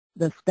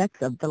The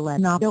specs of the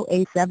Lenovo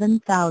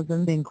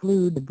A7000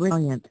 include the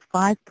brilliant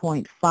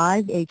 5.5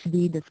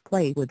 HD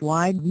display with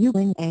wide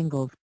viewing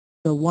angles,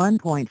 the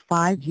 1.5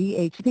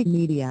 GHz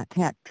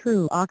MediaTek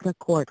true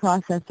octa-core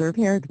processor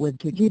paired with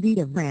 2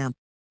 GB of RAM,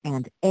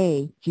 and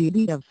a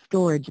GB of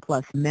storage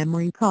plus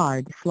memory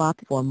card slot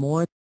for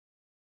more.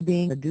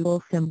 Being a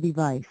dual SIM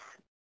device,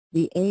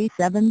 the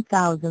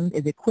A7000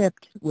 is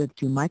equipped with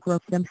 2 micro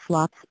SIM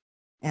slots,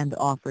 and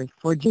offers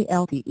 4G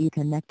LTE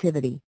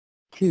connectivity.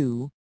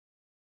 2.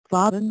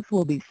 Photogs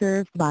will be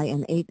served by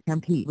an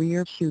 8MP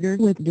rear shooter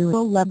with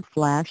dual LED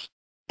flash,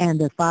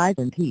 and a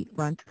 5MP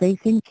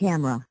front-facing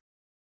camera.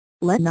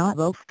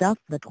 Lenovo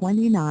stuffed the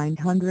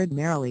 2900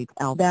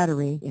 mAh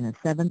battery in a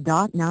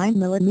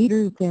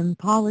 7.9mm thin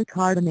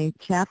polycarbonate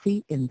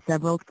chassis in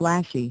several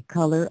flashy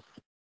colors.